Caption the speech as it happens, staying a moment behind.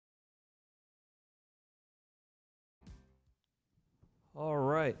All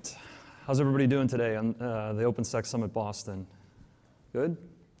right. How's everybody doing today on the OpenStack Summit Boston? Good?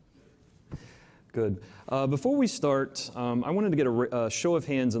 Good. Before we start, I wanted to get a show of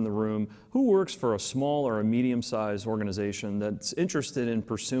hands in the room. Who works for a small or a medium-sized organization that's interested in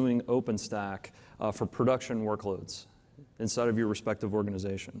pursuing OpenStack for production workloads inside of your respective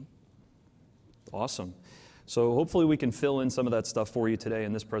organization? Awesome. So hopefully we can fill in some of that stuff for you today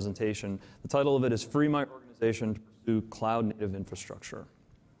in this presentation. The title of it is Free My Organization to Pursue Cloud Native Infrastructure.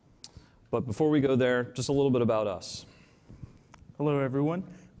 But before we go there, just a little bit about us. Hello, everyone.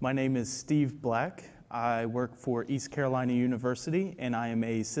 My name is Steve Black. I work for East Carolina University, and I am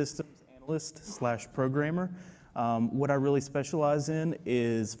a systems analyst / programmer. What I really specialize in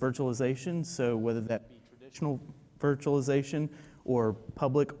is virtualization, so whether that be traditional virtualization or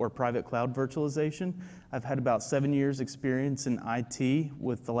public or private cloud virtualization. I've had about 7 years experience in IT,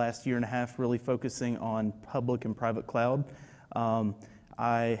 with the last year and a half really focusing on public and private cloud.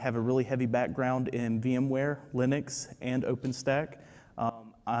 I have a really heavy background in VMware, Linux, and OpenStack.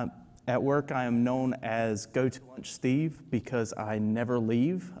 At work, I am known as Go to Lunch Steve because I never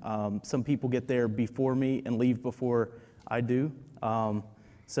leave. Some people get there before me and leave before I do.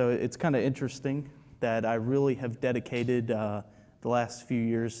 So it's kind of interesting that I really have dedicated the last few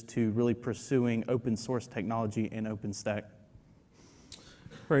years to really pursuing open source technology in OpenStack.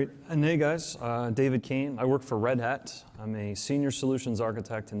 Great. And hey guys, David Kane. I work for Red Hat. I'm a senior solutions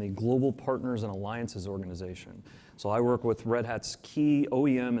architect in the Global Partners and Alliances organization. So I work with Red Hat's key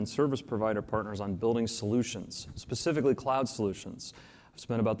OEM and service provider partners on building solutions, specifically cloud solutions. I've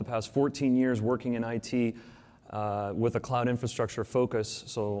spent about the past 14 years working in IT with a cloud infrastructure focus.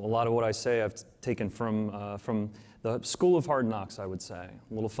 So a lot of what I say I've taken from the School of Hard Knocks, I would say.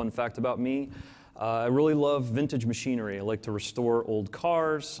 A little fun fact about me. I really love vintage machinery. I like to restore old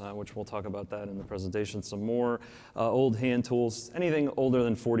cars, which we'll talk about that in the presentation some more, old hand tools, anything older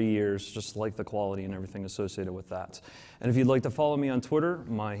than 40 years, just like the quality and everything associated with that. And if you'd like to follow me on Twitter,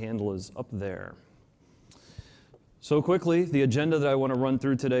 my handle is up there. So quickly, the agenda that I want to run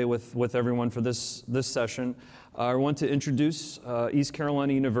through today with everyone for this session. I want to introduce East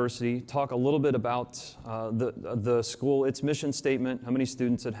Carolina University, talk a little bit about the school, its mission statement, how many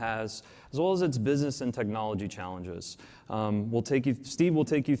students it has, as well as its business and technology challenges. Steve will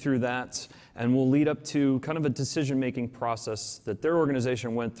take you through that, and we'll lead up to kind of a decision-making process that their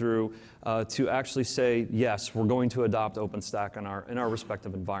organization went through to actually say, yes, we're going to adopt OpenStack in our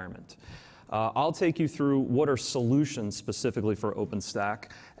respective environment. I'll take you through what are solutions specifically for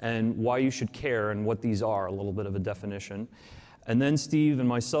OpenStack and why you should care and what these are, a little bit of a definition. And then Steve and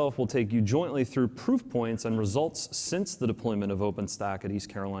myself will take you jointly through proof points and results since the deployment of OpenStack at East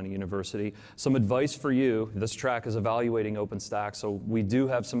Carolina University. Some advice for you. This track is evaluating OpenStack, so we do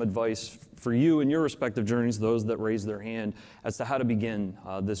have some advice for you in your respective journeys, those that raise their hand, as to how to begin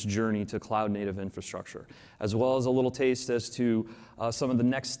this journey to cloud native infrastructure, as well as a little taste as to some of the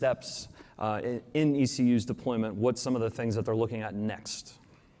next steps in ECU's deployment, what's some of the things that they're looking at next.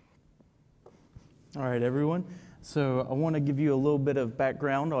 All right, everyone. So I want to give you a little bit of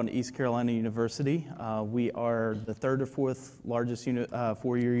background on East Carolina University. We are the third or fourth largest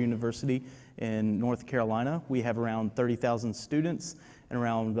four-year university in North Carolina. We have around 30,000 students and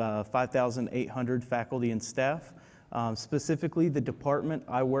around 5,800 faculty and staff. Specifically, the department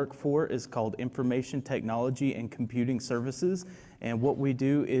I work for is called Information Technology and Computing Services. And what we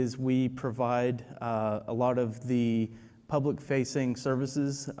do is we provide a lot of the public-facing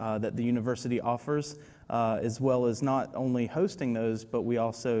services that the university offers, as well as not only hosting those, but we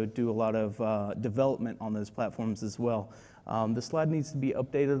also do a lot of development on those platforms as well. The slide needs to be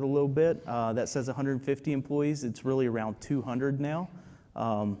updated a little bit. That says 150 employees. It's really around 200 now.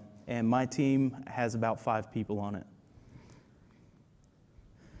 And my team has about 5 people on it.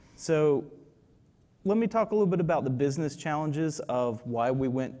 So let me talk a little bit about the business challenges of why we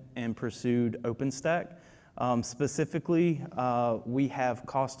went and pursued OpenStack. Specifically, we have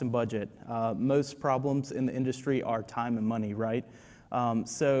cost and budget. Most problems in the industry are time and money, right?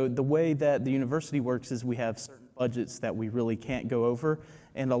 So the way that the university works is we have certain budgets that we really can't go over,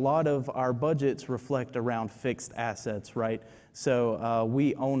 and a lot of our budgets reflect around fixed assets, right? So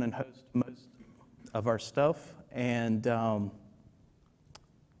we own and host most of our stuff, and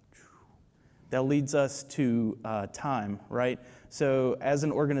that leads us to time, right? So as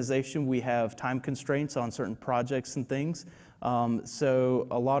an organization, we have time constraints on certain projects and things. So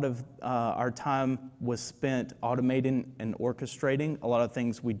a lot of our time was spent automating and orchestrating a lot of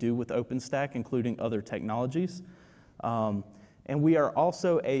things we do with OpenStack, including other technologies. And we are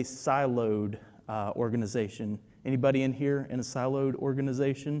also a siloed organization. Anybody in here in a siloed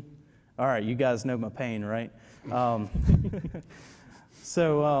organization? All right, you guys know my pain, right?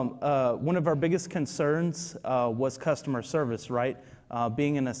 So one of our biggest concerns was customer service, right?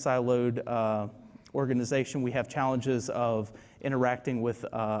 Being in a siloed organization, we have challenges of interacting with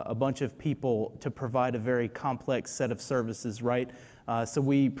a bunch of people to provide a very complex set of services, right? So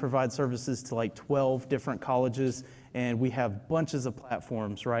we provide services to like 12 different colleges, and we have bunches of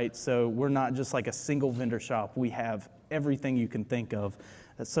platforms, right? So we're not just like a single vendor shop. We have everything you can think of.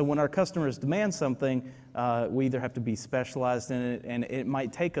 So when our customers demand something, we either have to be specialized in it, and it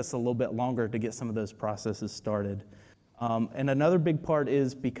might take us a little bit longer to get some of those processes started. And another big part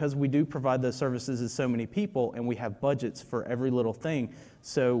is because we do provide those services to so many people and we have budgets for every little thing.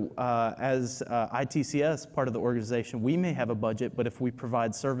 So as ITCS, part of the organization, we may have a budget, but if we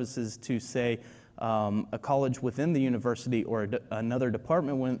provide services to, say, a college within the university or another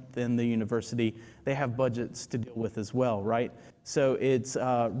department within the university, they have budgets to deal with as well, right? So it's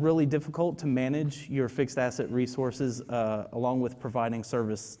really difficult to manage your fixed asset resources along with providing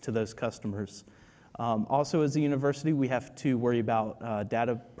service to those customers. Also, as a university, we have to worry about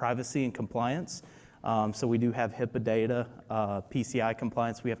data privacy and compliance. So we do have HIPAA data, PCI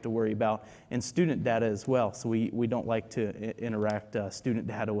compliance we have to worry about, and student data as well. So we don't like to interact student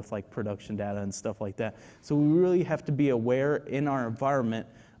data with like production data and stuff like that. So we really have to be aware in our environment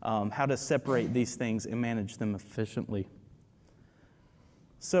how to separate these things and manage them efficiently.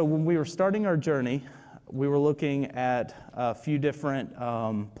 So when we were starting our journey, we were looking at a few different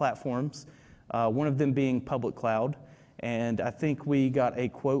platforms, one of them being public cloud. And I think we got a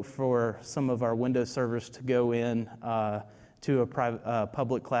quote for some of our Windows servers to go in to a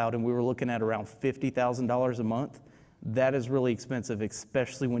public cloud, and we were looking at around $50,000 a month. That is really expensive,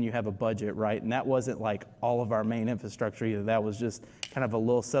 especially when you have a budget, right? And that wasn't like all of our main infrastructure either. That was just kind of a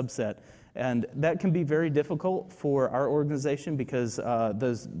little subset. And that can be very difficult for our organization because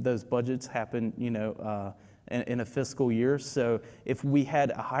those budgets happen, in a fiscal year. So if we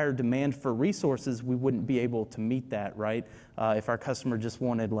had a higher demand for resources, we wouldn't be able to meet that, right? If our customer just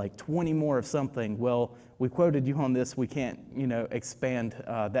wanted like 20 more of something, well, we quoted you on this, we can't, expand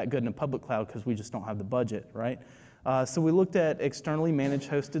that good in a public cloud because we just don't have the budget, right? So we looked at externally managed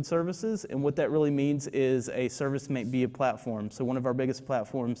hosted services, and what that really means is a service may be a platform. So one of our biggest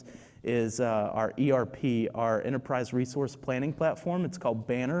platforms is our ERP, our Enterprise Resource Planning platform. It's called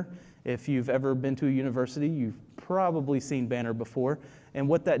Banner. If you've ever been to a university, you've probably seen Banner before. And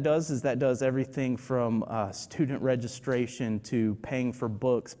what that does is that does everything from student registration to paying for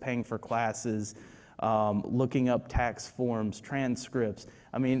books, paying for classes, looking up tax forms, transcripts.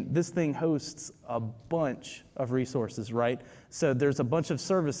 I mean, this thing hosts a bunch of resources, right? So there's a bunch of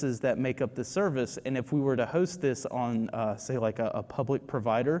services that make up the service. And if we were to host this on, say, like a public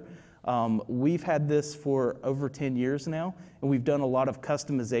provider, we've had this for over 10 years now, and we've done a lot of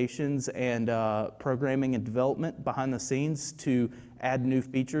customizations and programming and development behind the scenes to add new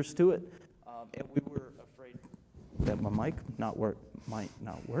features to it. And we were afraid that my mic might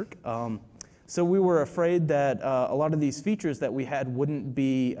not work. So we were afraid that a lot of these features that we had wouldn't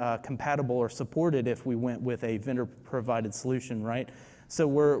be compatible or supported if we went with a vendor-provided solution, right? So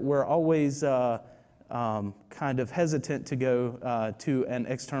we're always kind of hesitant to go to an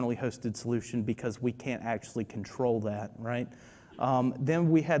externally hosted solution because we can't actually control that, right? Then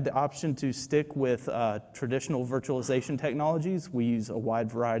we had the option to stick with traditional virtualization technologies. We use a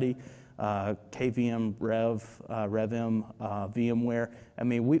wide variety, KVM, RevM, VMware. I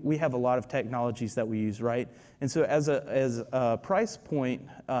mean, we have a lot of technologies that we use, right? And so as a price point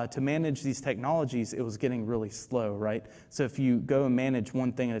to manage these technologies, it was getting really slow, right? So if you go and manage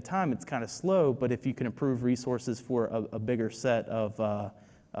one thing at a time, it's kind of slow, but if you can improve resources for a bigger set of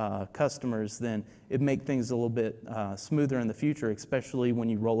customers, then it make things a little bit smoother in the future, especially when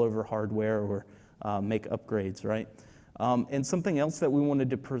you roll over hardware or make upgrades, right? And something else that we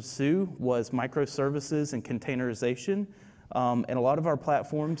wanted to pursue was microservices and containerization. And a lot of our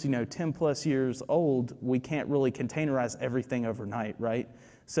platforms, 10 plus years old, we can't really containerize everything overnight, right?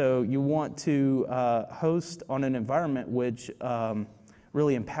 So you want to host on an environment which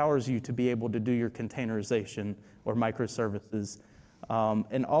really empowers you to be able to do your containerization or microservices.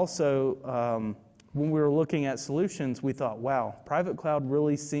 And also, when we were looking at solutions, we thought, wow, private cloud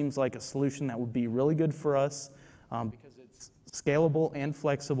really seems like a solution that would be really good for us because it's scalable and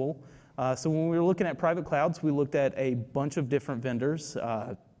flexible. So when we were looking at private clouds, we looked at a bunch of different vendors.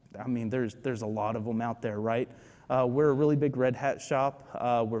 I mean, there's a lot of them out there, right? We're a really big Red Hat shop.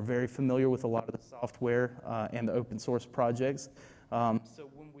 We're very familiar with a lot of the software and the open source projects. So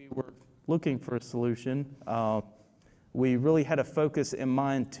when we were looking for a solution, we really had a focus in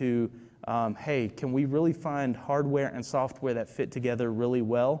mind to, hey, can we really find hardware and software that fit together really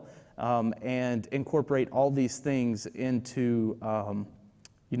well and incorporate all these things into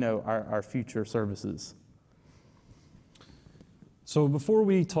our future services. So before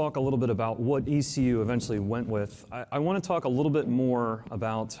we talk a little bit about what ECU eventually went with, I want to talk a little bit more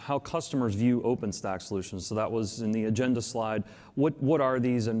about how customers view OpenStack solutions. So that was in the agenda slide. What are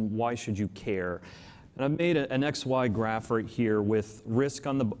these and why should you care? And I've made an XY graph right here with risk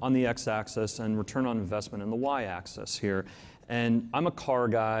on the x-axis and return on investment in the y-axis here. And I'm a car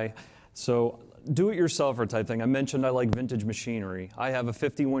guy, so do-it-yourselfer type thing. I mentioned I like vintage machinery. I have a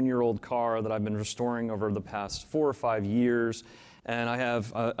 51-year-old car that I've been restoring over the past 4 or 5 years. And I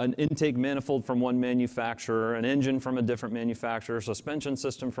have an intake manifold from one manufacturer, an engine from a different manufacturer, suspension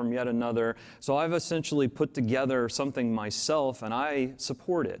system from yet another. So I've essentially put together something myself, and I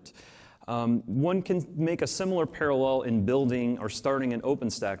support it. One can make a similar parallel in building or starting an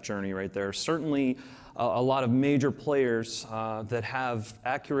OpenStack journey right there. Certainly a lot of major players that have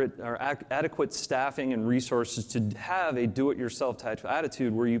adequate staffing and resources to have a do-it-yourself type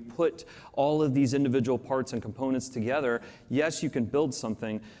attitude where you put all of these individual parts and components together. Yes, you can build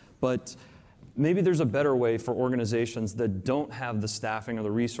something, but maybe there's a better way for organizations that don't have the staffing or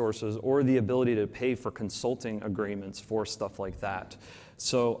the resources or the ability to pay for consulting agreements for stuff like that.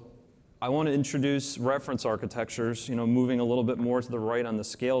 So I want to introduce reference architectures, moving a little bit more to the right on the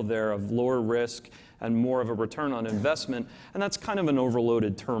scale there of lower risk and more of a return on investment, and that's kind of an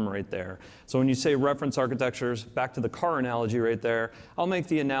overloaded term right there. So when you say reference architectures, back to the car analogy right there, I'll make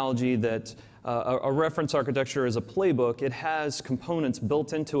the analogy that a reference architecture is a playbook. It has components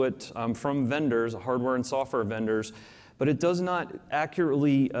built into it from vendors, hardware and software vendors, but it does not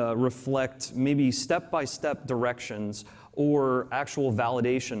accurately reflect maybe step-by-step directions or actual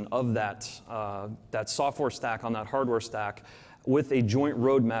validation of that software stack on that hardware stack with a joint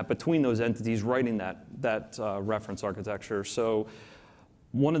roadmap between those entities writing that reference architecture. So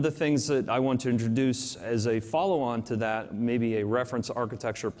one of the things that I want to introduce as a follow-on to that, maybe a reference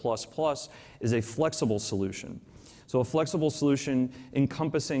architecture plus, is a flexible solution. So a flexible solution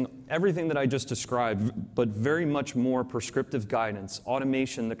encompassing everything that I just described, but very much more prescriptive guidance,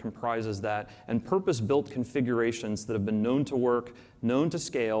 automation that comprises that, and purpose-built configurations that have been known to work, known to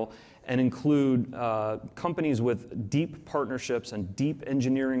scale, and include companies with deep partnerships and deep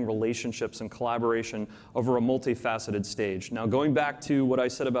engineering relationships and collaboration over a multifaceted stage. Now, going back to what I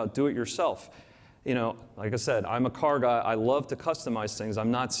said about do-it-yourself, like I said, I'm a car guy. I love to customize things.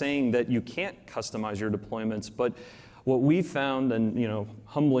 I'm not saying that you can't customize your deployments, but what we found, and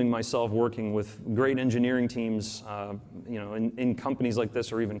humbling myself working with great engineering teams, in companies like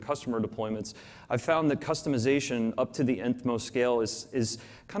this or even customer deployments, I've found that customization up to the nth-most scale is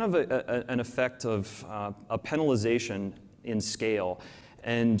kind of an effect of a penalization in scale.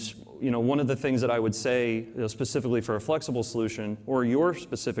 And one of the things that I would say specifically for a flexible solution or your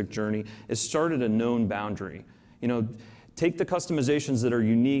specific journey is start at a known boundary. Take the customizations that are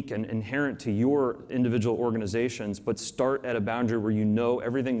unique and inherent to your individual organizations, but start at a boundary where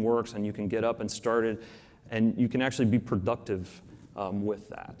everything works and you can get up and start it, and you can actually be productive with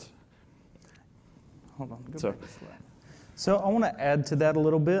that. Hold on. Go back to slide. So I want to add to that a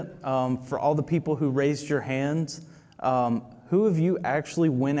little bit. For all the people who raised your hands, who of you actually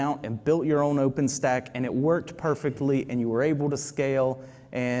went out and built your own OpenStack and it worked perfectly and you were able to scale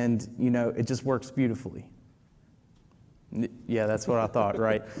and it just works beautifully? Yeah, that's what I thought,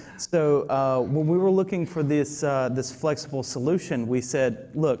 right? So when we were looking for this flexible solution, we said,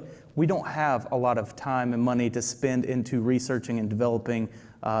 look, we don't have a lot of time and money to spend into researching and developing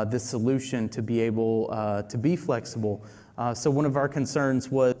this solution to be able to be flexible. So one of our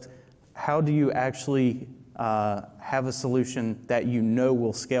concerns was, how do you actually have a solution that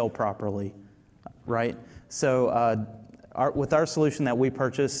will scale properly, right? So with our solution that we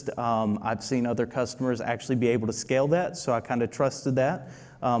purchased, I've seen other customers actually be able to scale that, so I kind of trusted that.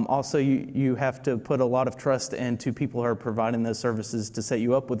 Also, you have to put a lot of trust into people who are providing those services to set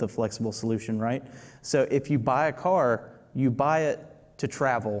you up with a flexible solution, right? So if you buy a car, you buy it to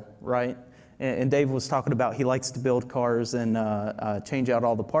travel, right? And Dave was talking about he likes to build cars and change out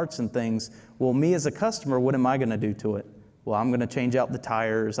all the parts and things. Well, me as a customer, what am I going to do to it? Well, I'm going to change out the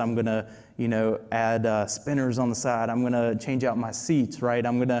tires. I'm going to, add spinners on the side. I'm going to change out my seats, right?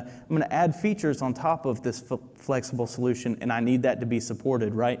 I'm going to add features on top of this flexible solution, and I need that to be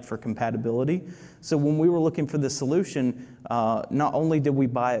supported, right, for compatibility. So when we were looking for this solution, not only did we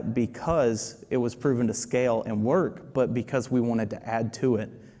buy it because it was proven to scale and work, but because we wanted to add to it,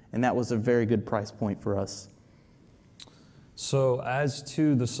 and that was a very good price point for us. So as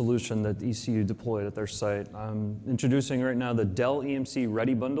to the solution that ECU deployed at their site, I'm introducing right now the Dell EMC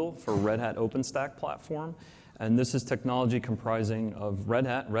Ready Bundle for Red Hat OpenStack platform. And this is technology comprising of Red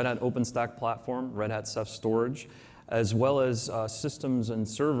Hat OpenStack platform, Red Hat Ceph storage, as well as systems and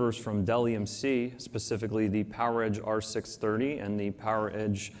servers from Dell EMC, specifically the PowerEdge R630 and the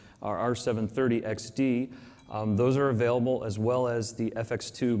PowerEdge R730 XD. Those are available, as well as the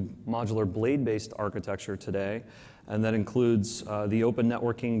FX2 modular blade-based architecture today, and that includes the open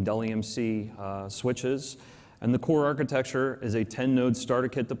networking Dell EMC switches. And the core architecture is a 10-node starter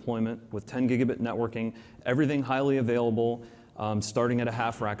kit deployment with 10 gigabit networking, everything highly available, starting at a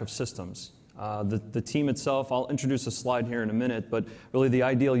half rack of systems. The team itself, I'll introduce a slide here in a minute, but really the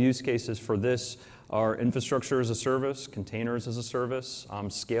ideal use cases for this are infrastructure as a service, containers as a service,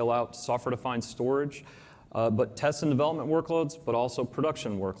 scale-out software-defined storage, but test and development workloads, but also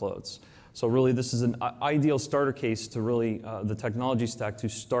production workloads. So really this is an ideal starter case to really the technology stack to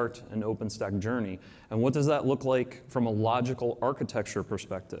start an OpenStack journey. And what does that look like from a logical architecture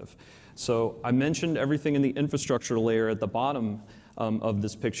perspective? So I mentioned everything in the infrastructure layer at the bottom of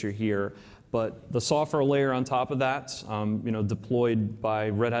this picture here. But the software layer on top of that, deployed by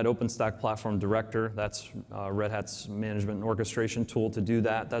Red Hat OpenStack Platform Director, that's Red Hat's management and orchestration tool to do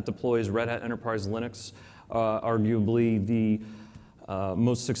that. That deploys Red Hat Enterprise Linux, arguably the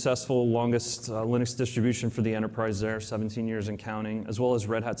most successful, longest Linux distribution for the enterprise there, 17 years and counting, as well as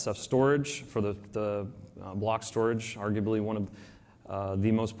Red Hat Ceph Storage for the block storage, arguably one of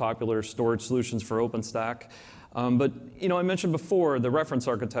the most popular storage solutions for OpenStack. But I mentioned before the reference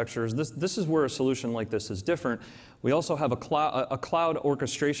architectures. This is where a solution like this is different. We also have a cloud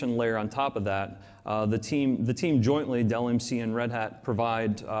orchestration layer on top of that. The team jointly, Dell EMC and Red Hat,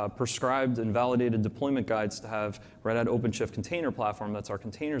 provide prescribed and validated deployment guides to have Red Hat OpenShift Container Platform, that's our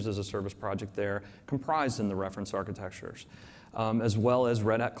containers as a service project there, comprised in the reference architectures, as well as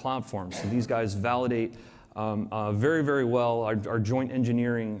Red Hat CloudForms. So these guys validate very, very well our joint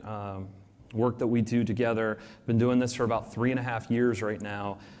engineering work that we do together. Been doing this for about 3.5 years right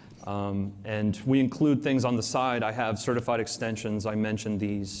now. And we include things on the side. I have certified extensions. I mentioned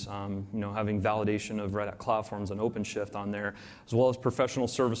these, having validation of Red Hat CloudForms and OpenShift on there, as well as professional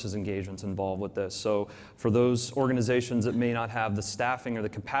services engagements involved with this. So for those organizations that may not have the staffing or the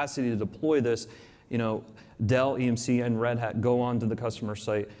capacity to deploy this, Dell, EMC, and Red Hat go onto the customer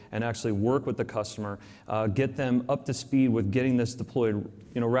site and actually work with the customer, get them up to speed with getting this deployed,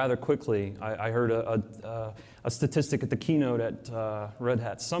 rather quickly. I heard a statistic at the keynote at Red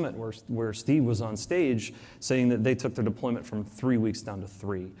Hat Summit where Steve was on stage saying that they took their deployment from 3 weeks down to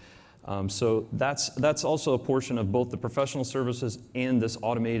 3. So that's also a portion of both the professional services and this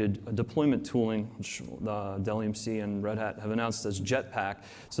automated deployment tooling, which Dell EMC and Red Hat have announced as Jetpack.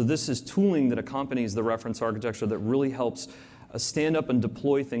 So this is tooling that accompanies the reference architecture that really helps stand up and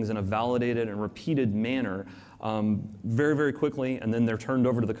deploy things in a validated and repeated manner very, very quickly, and then they're turned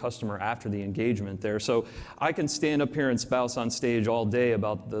over to the customer after the engagement there. So I can stand up here and spouse on stage all day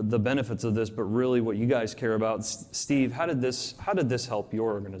about the benefits of this, but really what you guys care about. Steve, how did this help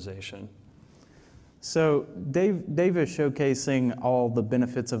your organization? So Dave is showcasing all the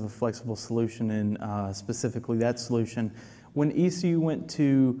benefits of a flexible solution and specifically that solution. When ECU went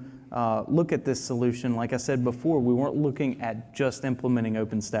to look at this solution, like I said before, we weren't looking at just implementing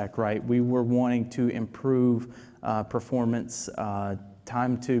OpenStack, right? We were wanting to improve performance,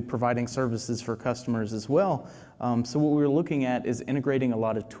 time to providing services for customers as well. So what we were looking at is integrating a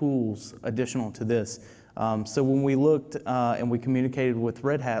lot of tools additional to this. So when we looked and we communicated with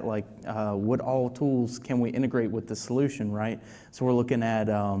Red Hat, like what all tools can we integrate with the solution, right? So we're looking at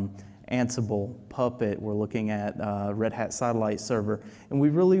Ansible, Puppet, we're looking at Red Hat Satellite Server, and we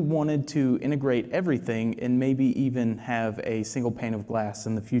really wanted to integrate everything and maybe even have a single pane of glass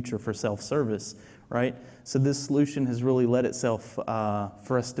in the future for self-service, right? So this solution has really led itself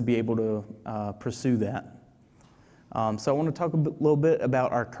for us to be able to pursue that. So I want to talk a little bit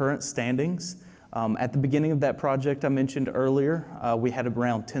about our current standings. At the beginning of that project I mentioned earlier, we had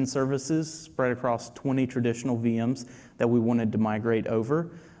around 10 services spread across 20 traditional VMs that we wanted to migrate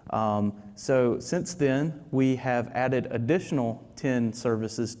over. So since then, we have added additional 10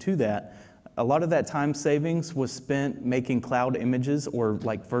 services to that. A lot of that time savings was spent making cloud images or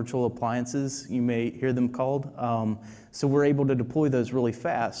like virtual appliances, you may hear them called. So we're able to deploy those really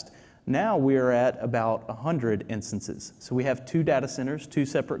fast. Now we are at about 100 instances. So we have 2 data centers, 2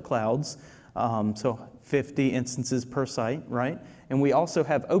 separate clouds, so 50 instances per site, right? And we also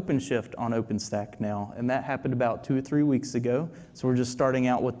have OpenShift on OpenStack now, and that happened about 2 or 3 weeks ago. So we're just starting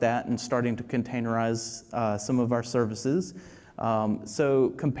out with that and starting to containerize some of our services.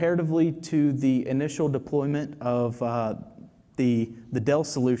 So comparatively to the initial deployment of the Dell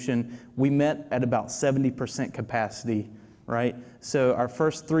solution, we met at about 70% capacity right? So our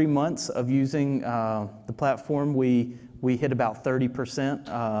first 3 months of using the platform, we hit about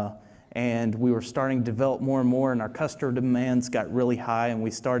 30%, and we were starting to develop more and more, and our customer demands got really high, and we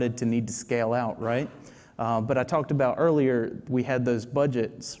started to need to scale out, right? But I talked about earlier, we had those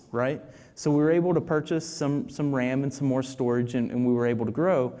budgets, right? So we were able to purchase some RAM and some more storage, and we were able to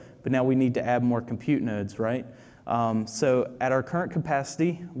grow, but now we need to add more compute nodes, right? So at our current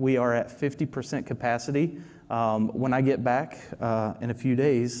capacity, we are at 50% capacity. When I get back in a few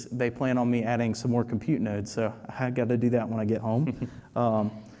days, they plan on me adding some more compute nodes, so I got to do that when I get home.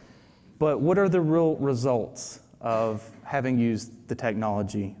 But what are the real results of having used the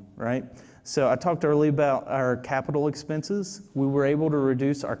technology, right? So I talked earlier about our capital expenses. We were able to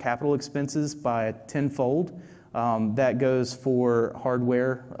reduce our capital expenses by tenfold. That goes for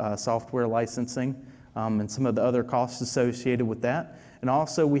hardware, software licensing, and some of the other costs associated with that. And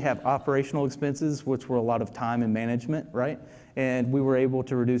also we have operational expenses, which were a lot of time and management, right? And we were able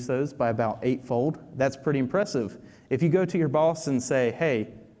to reduce those by about eightfold. That's pretty impressive. If you go to your boss and say, hey,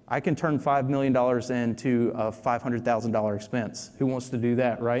 I can turn $5 million into a $500,000 expense. Who wants to do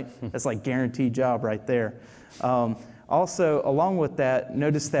that, right? That's like guaranteed job right there. Also, along with that,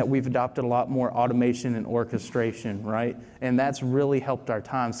 notice that we've adopted a lot more automation and orchestration, right? And that's really helped our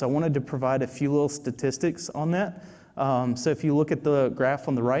time. So I wanted to provide a few little statistics on that. So if you look at the graph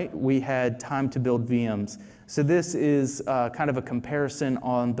on the right, we had time to build VMs. So this is kind of a comparison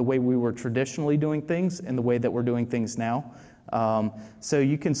on the way we were traditionally doing things and the way that we're doing things now. So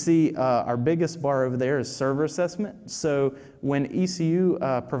you can see our biggest bar over there is server assessment. So when ECU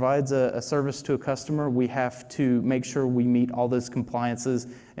provides a service to a customer, we have to make sure we meet all those compliances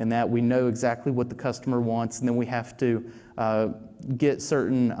and that we know exactly what the customer wants. And then we have to get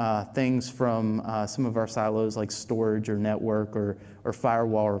certain things from some of our silos like storage or network or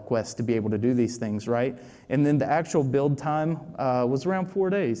firewall requests to be able to do these things, right? And then the actual build time was around 4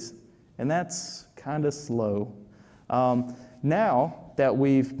 days. And that's kind of slow. Now that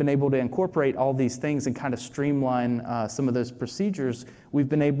we've been able to incorporate all these things and kind of streamline some of those procedures, we've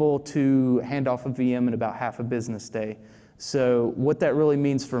been able to hand off a VM in about half a business day. So what that really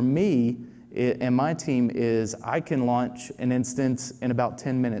means for me and my team is I can launch an instance in about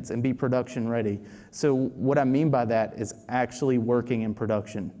 10 minutes and be production ready. So what I mean by that is actually working in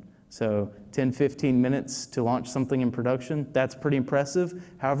production. So 10, 15 minutes to launch something in production, that's pretty impressive.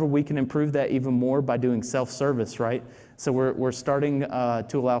 However, we can improve that even more by doing self-service, right? So we're starting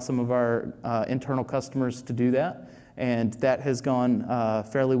to allow some of our internal customers to do that, and that has gone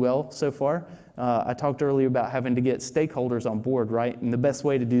fairly well so far. I talked earlier about having to get stakeholders on board, right? And the best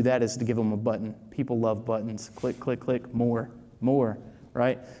way to do that is to give them a button. People love buttons. Click, click, click, more,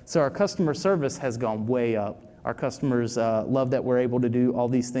 right? So our customer service has gone way up. Our customers love that we're able to do all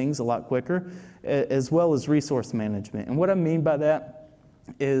these things a lot quicker, as well as resource management. And what I mean by that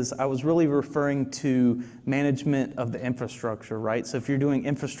is I was really referring to management of the infrastructure, right? So if you're doing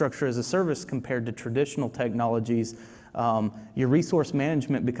infrastructure as a service compared to traditional technologies, your resource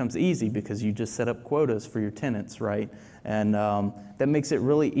management becomes easy because you just set up quotas for your tenants, right? And that makes it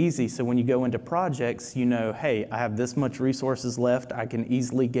really easy. So when you go into projects, you know, hey, I have this much resources left. I can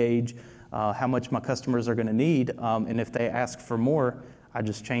easily gauge how much my customers are going to need. And if they ask for more, I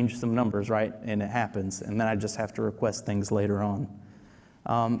just change some numbers, right? And it happens. And then I just have to request things later on.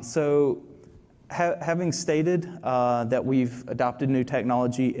 Having stated that we've adopted new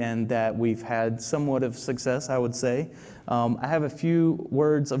technology and that we've had somewhat of success, I would say, I have a few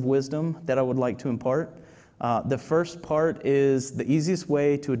words of wisdom that I would like to impart. The first part is the easiest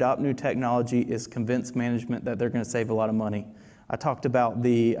way to adopt new technology is convince management that they're going to save a lot of money. I talked about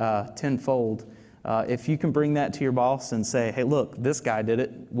the tenfold. If you can bring that to your boss and say, hey, look, this guy did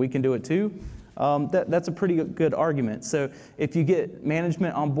it, we can do it too, that's a pretty good argument. So if you get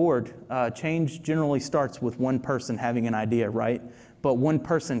management on board, change generally starts with one person having an idea, right? But one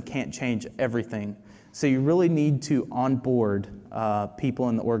person can't change everything. So you really need to onboard people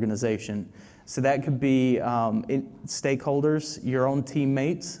in the organization. So that could be stakeholders, your own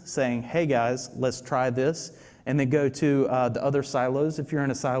teammates saying, hey guys, let's try this. And then go to the other silos. If you're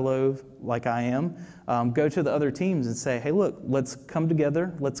in a silo like I am, go to the other teams and say, hey, look, let's come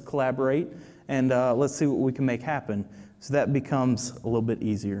together, let's collaborate, and let's see what we can make happen. So that becomes a little bit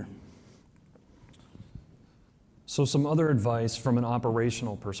easier. So some other advice from an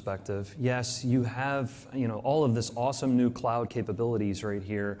operational perspective. Yes, you have all of this awesome new cloud capabilities right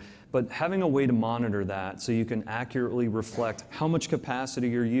here, but having a way to monitor that so you can accurately reflect how much capacity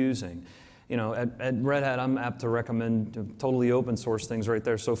you're using. At Red Hat, I'm apt to recommend totally open source things right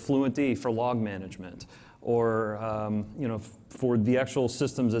there. So FluentD for log management, or for the actual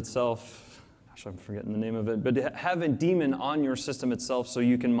systems itself. gosh, I'm forgetting the name of it, but have a daemon on your system itself so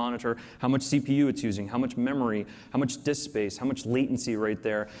you can monitor how much CPU it's using, how much memory, how much disk space, how much latency right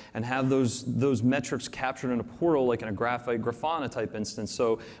there, and have those metrics captured in a portal like in a Graphite Grafana type instance.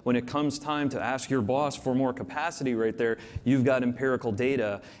 So when it comes time to ask your boss for more capacity right there, you've got empirical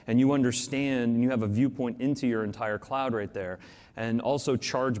data and you understand and you have a viewpoint into your entire cloud right there. And also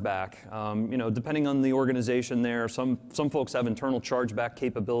chargeback. You know, depending on the organization there, some folks have internal chargeback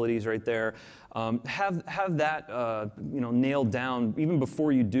capabilities right there. Have that you know, nailed down even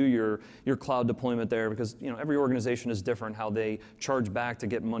before you do your cloud deployment there, because you know, every organization is different how they charge back to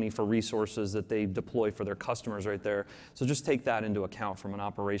get money for resources that they deploy for their customers right there. So just take that into account from an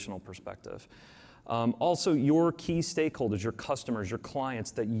operational perspective. Also, your key stakeholders, your customers, your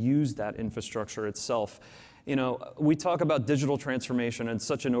clients that use that infrastructure itself. You know, we talk about digital transformation, and it's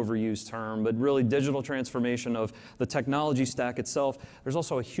such an overused term, but really digital transformation of the technology stack itself, there's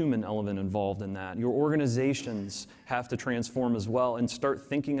also a human element involved in that. Your organizations have to transform as well and start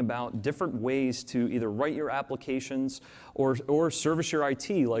thinking about different ways to either write your applications or service your IT,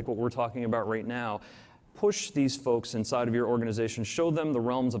 like what we're talking about right now. Push these folks inside of your organization, show them the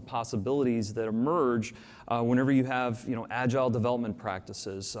realms of possibilities that emerge whenever you have, you know, agile development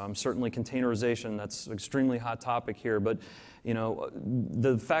practices. Certainly containerization, that's an extremely hot topic here, but you know,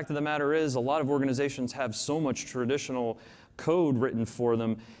 the fact of the matter is a lot of organizations have so much traditional code written for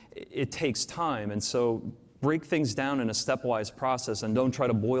them, it takes time, and so break things down in a stepwise process and don't try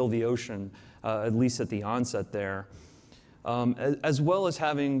to boil the ocean, at least at the onset there. As well as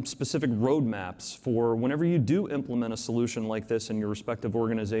having specific roadmaps for whenever you do implement a solution like this in your respective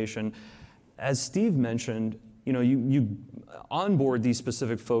organization. As Steve mentioned, you know, you onboard these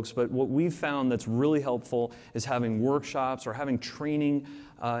specific folks, but what we've found that's really helpful is having workshops or having training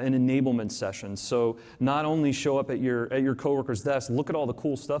and enablement sessions. So not only show up at your coworker's desk, look at all the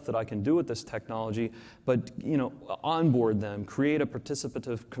cool stuff that I can do with this technology, but you know, onboard them, create a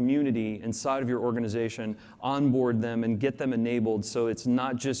participative community inside of your organization, onboard them and get them enabled so it's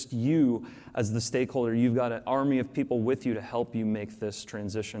not just you as the stakeholder, you've got an army of people with you to help you make this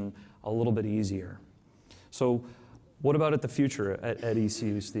transition a little bit easier. So what about at the future at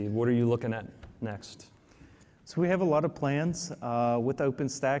ECU, Steve? What are you looking at next? So we have a lot of plans with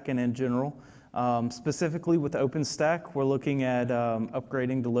OpenStack and in general. Specifically with OpenStack, we're looking at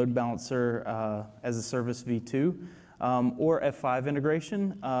upgrading the load balancer as a service v2 or F5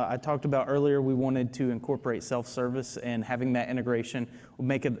 integration. I talked about earlier we wanted to incorporate self-service, and having that integration will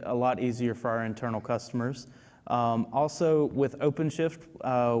make it a lot easier for our internal customers. Also with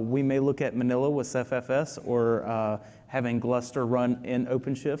OpenShift, we may look at Manila with CephFS or having Gluster run in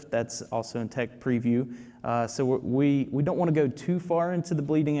OpenShift. That's also in tech preview. So we don't want to go too far into the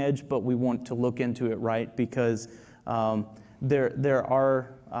bleeding edge, but we want to look into it right, because there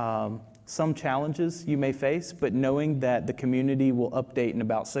are some challenges you may face, but knowing that the community will update in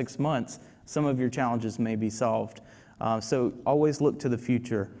about 6 months, some of your challenges may be solved. So always look to the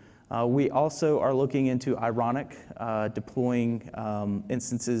future. We also are looking into Ironic, deploying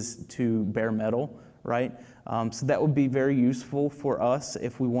instances to bare metal, right? So that would be very useful for us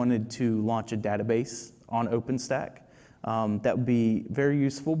if we wanted to launch a database on OpenStack. That would be very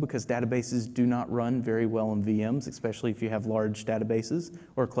useful because databases do not run very well in VMs, especially if you have large databases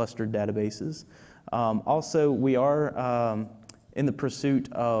or clustered databases. Also, we are in the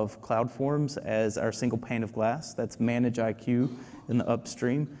pursuit of CloudForms as our single pane of glass. That's Manage IQ in the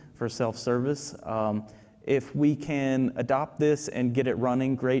upstream for self-service. If we can adopt this and get it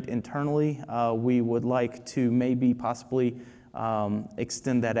running great internally, we would like to maybe possibly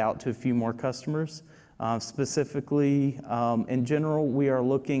extend that out to a few more customers. Specifically, in general, we are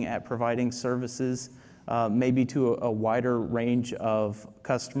looking at providing services maybe to a wider range of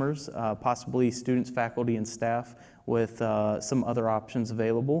customers, possibly students, faculty, and staff, with some other options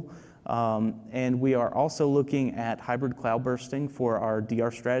available. And we are also looking at hybrid cloud bursting for our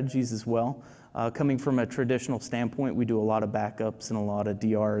DR strategies as well. Coming from a traditional standpoint, we do a lot of backups and a lot of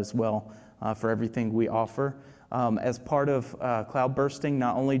DR as well for everything we offer. As part of cloud bursting,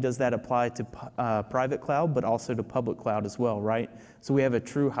 not only does that apply to private cloud, but also to public cloud as well, right? So we have a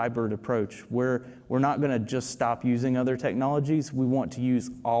true hybrid approach. We're not going to just stop using other technologies. We want to use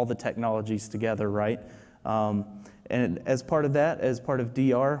all the technologies together, right? And as part of that, as part of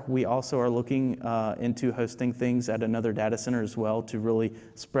DR, we also are looking into hosting things at another data center as well to really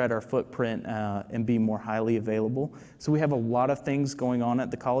spread our footprint and be more highly available. So we have a lot of things going on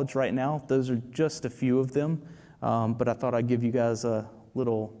at the college right now. Those are just a few of them, but I thought I'd give you guys a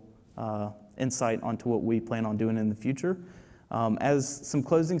little insight onto what we plan on doing in the future. As some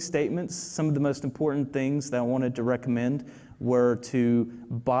closing statements, some of the most important things that I wanted to recommend were to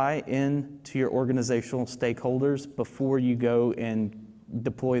buy into your organizational stakeholders before you go and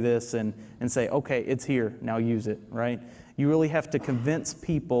deploy this and say, okay, it's here, now use it, right? You really have to convince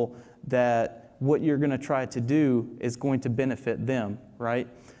people that what you're going to try to do is going to benefit them, right?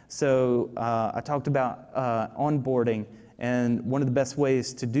 So I talked about onboarding, and one of the best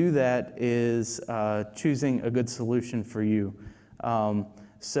ways to do that is choosing a good solution for you.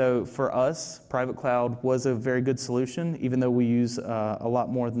 So for us, private cloud was a very good solution, even though we use a lot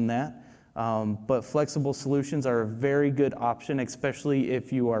more than that. But flexible solutions are a very good option, especially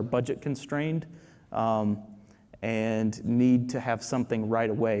if you are budget constrained and need to have something right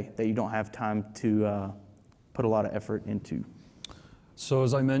away that you don't have time to put a lot of effort into. So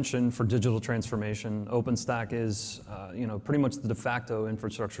as I mentioned, for digital transformation, OpenStack is pretty much the de facto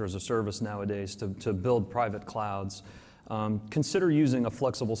infrastructure as a service nowadays to build private clouds. Consider using a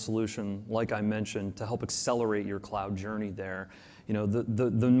flexible solution, like I mentioned, to help accelerate your cloud journey there.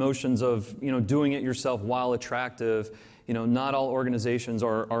 The notions of doing it yourself, while attractive, not all organizations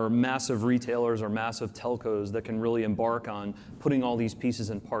are massive retailers or massive telcos that can really embark on putting all these pieces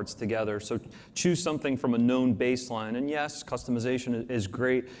and parts together. So choose something from a known baseline. And yes, customization is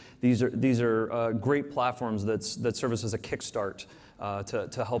great. These are great platforms that serve as a kickstart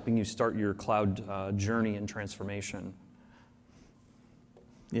to helping you start your cloud journey and transformation.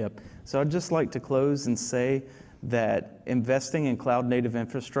 Yep. So I'd just like to close and say that investing in cloud native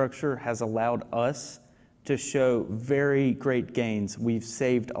infrastructure has allowed us to show very great gains. We've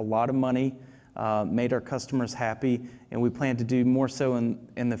saved a lot of money, made our customers happy, and we plan to do more so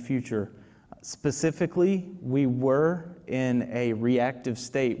in the future. Specifically, we were in a reactive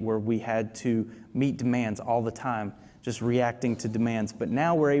state where we had to meet demands all the time, just reacting to demands. But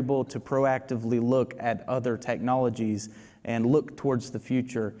now we're able to proactively look at other technologies and look towards the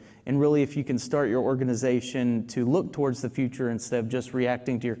future. And really, if you can start your organization to look towards the future instead of just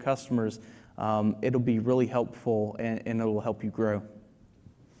reacting to your customers, it'll be really helpful and it'll help you grow.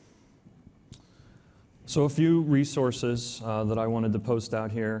 So a few resources that I wanted to post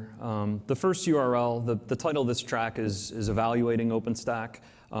out here. The first URL, the title of this track is Evaluating OpenStack.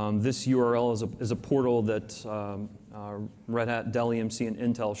 This URL is a portal that Red Hat, Dell EMC, and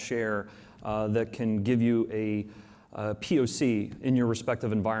Intel share that can give you a POC in your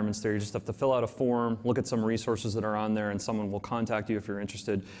respective environments there. You just have to fill out a form, look at some resources that are on there, and someone will contact you if you're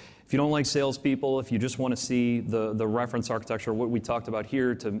interested. If you don't like salespeople, if you just want to see the reference architecture, what we talked about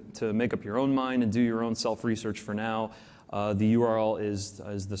here to make up your own mind and do your own self-research for now, the URL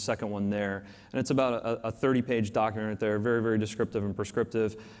is the second one there. And it's about a 30-page document right there, very, very descriptive and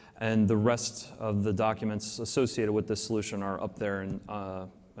prescriptive. And the rest of the documents associated with this solution are up there in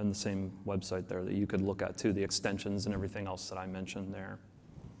the same website there that you could look at too, the extensions and everything else that I mentioned there.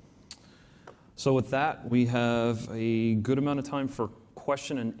 So with that, we have a good amount of time for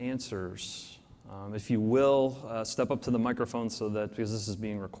question and answers. If you will, step up to the microphone because this is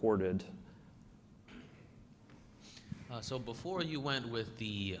being recorded. So before you went with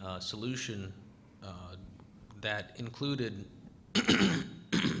the solution that included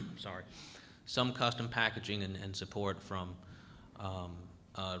some custom packaging and support from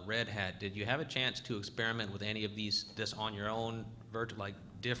Red Hat, did you have a chance to experiment with any of this on your own,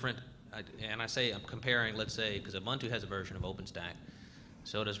 different? And I say I'm comparing, let's say, because Ubuntu has a version of OpenStack,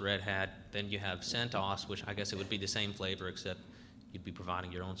 so does Red Hat. Then you have CentOS, which I guess it would be the same flavor, except you'd be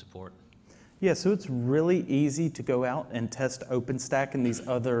providing your own support. Yeah, so it's really easy to go out and test OpenStack and these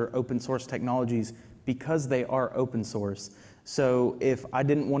other open source technologies because they are open source. So if I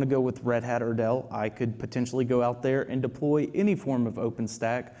didn't want to go with Red Hat or Dell, I could potentially go out there and deploy any form of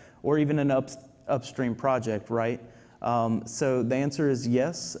OpenStack or even an upstream project, right? So the answer is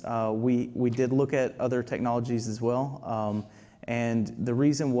yes. We did look at other technologies as well. And the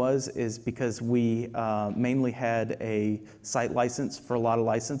reason is because we mainly had a site license for a lot of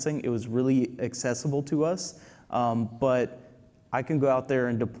licensing. It was really accessible to us, but I can go out there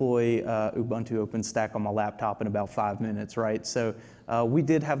and deploy Ubuntu OpenStack on my laptop in about 5 minutes, right? So we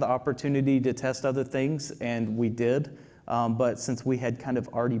did have the opportunity to test other things, and we did. But since we had kind of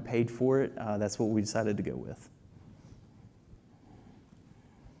already paid for it, that's what we decided to go with.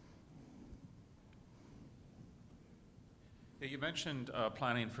 You mentioned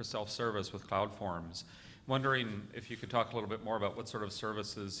planning for self-service with CloudForms. Wondering if you could talk a little bit more about what sort of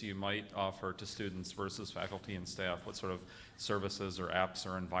services you might offer to students versus faculty and staff. What sort of services or apps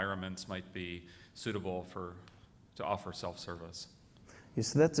or environments might be suitable to offer self-service? Yeah,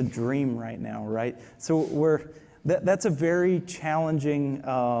 so that's a dream right now, right? So that's a very challenging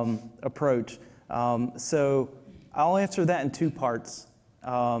approach. So I'll answer that in two parts.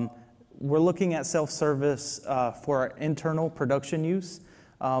 we're looking at self-service for our internal production use,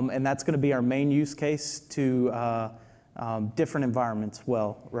 and that's going to be our main use case to different environments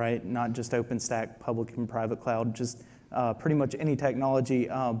right? Not just OpenStack, public and private cloud, just pretty much any technology,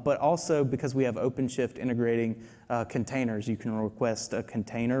 but also because we have OpenShift integrating containers. You can request a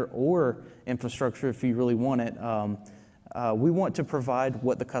container or infrastructure if you really want it. We want to provide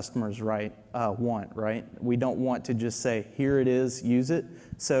what the customers want, right? We don't want to just say, here it is, use it.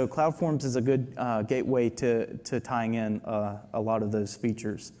 So CloudForms is a good gateway to tying in a lot of those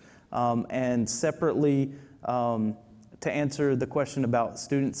features. And separately, to answer the question about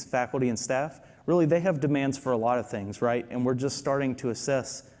students, faculty, and staff, really they have demands for a lot of things, right? And we're just starting to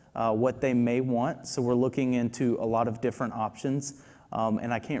assess what they may want. So we're looking into a lot of different options.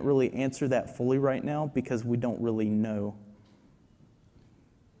 And I can't really answer that fully right now because we don't really know.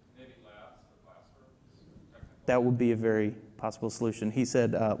 Maybe labs for classrooms? That would be a very possible solution. He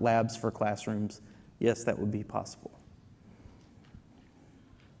said labs for classrooms. Yes, that would be possible.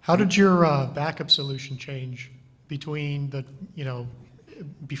 How did your backup solution change between the,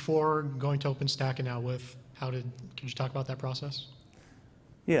 before going to OpenStack and now with? Can you talk about that process?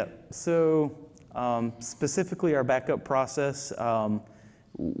 Yeah, so specifically our backup process,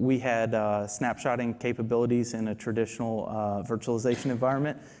 we had snapshotting capabilities in a traditional virtualization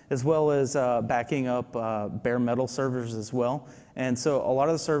environment, as well as backing up bare metal servers as well. And so a lot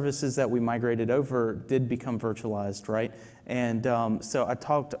of the services that we migrated over did become virtualized, right? And so I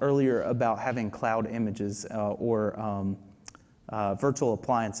talked earlier about having cloud images or virtual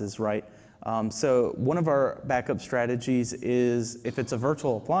appliances, right? So one of our backup strategies is if it's a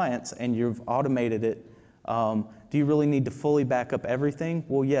virtual appliance and you've automated it, do you really need to fully back up everything?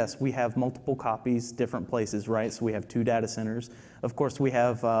 Well, yes, we have multiple copies, different places, right? So we have 2 data centers. Of course, we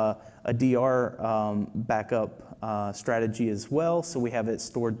have a DR backup strategy as well, so we have it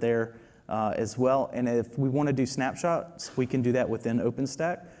stored there as well. And if we want to do snapshots, we can do that within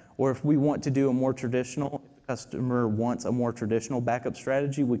OpenStack. Or if we want to do a more traditional, if the customer wants a more traditional backup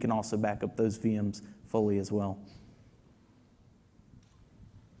strategy, we can also back up those VMs fully as well.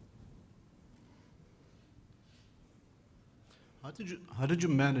 How did you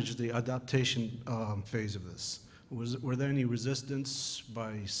manage the adaptation phase of this? Were there any resistance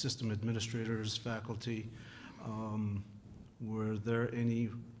by system administrators, faculty? Were there any?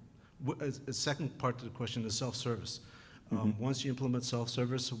 A second part to the question is self-service. Once you implement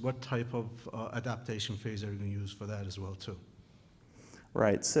self-service, what type of adaptation phase are you going to use for that as well too?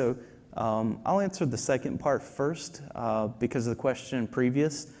 Right. So I'll answer the second part first because of the question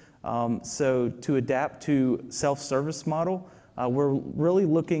previous. So to adapt to self-service model, we're really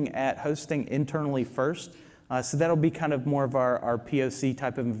looking at hosting internally first. So that'll be kind of more of our POC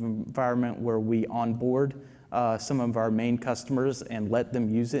type of environment where we onboard some of our main customers and let them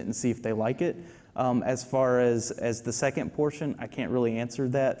use it and see if they like it. As far as the second portion, I can't really answer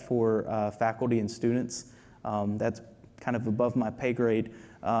that for faculty and students. That's kind of above my pay grade.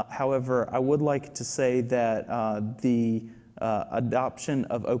 However, I would like to say that the adoption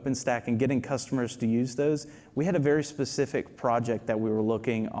of OpenStack and getting customers to use those, we had a very specific project that we were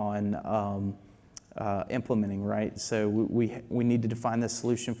looking on implementing, right? So we needed to find this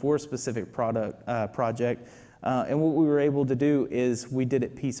solution for a specific project. And what we were able to do is we did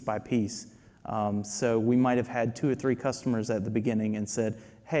it piece by piece. So we might have had 2 or 3 customers at the beginning and said,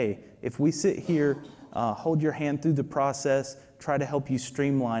 hey, if we sit here, hold your hand through the process, try to help you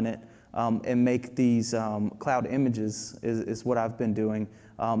streamline it, and make these cloud images is what I've been doing,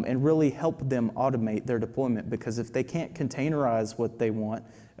 and really help them automate their deployment, because if they can't containerize what they want,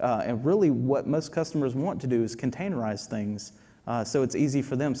 and really what most customers want to do is containerize things, so it's easy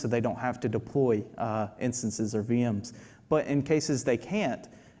for them so they don't have to deploy instances or VMs. But in cases they can't,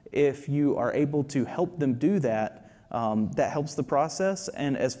 if you are able to help them do that, that helps the process.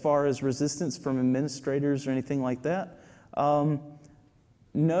 And as far as resistance from administrators or anything like that,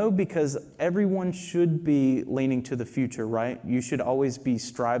 no, because everyone should be leaning to the future, right? You should always be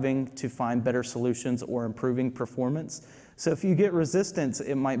striving to find better solutions or improving performance. So if you get resistance,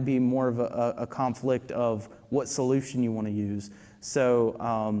 it might be more of a conflict of what solution you want to use.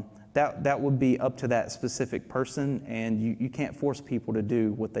 So that would be up to that specific person, and you can't force people to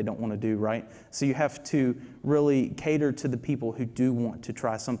do what they don't want to do, right? So you have to really cater to the people who do want to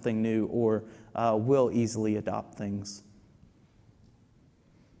try something new or will easily adopt things.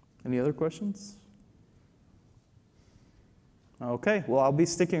 Any other questions? Okay, well, I'll be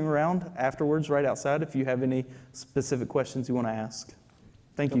sticking around afterwards right outside if you have any specific questions you want to ask.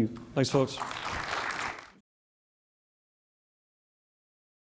 Thank you. Thanks, folks.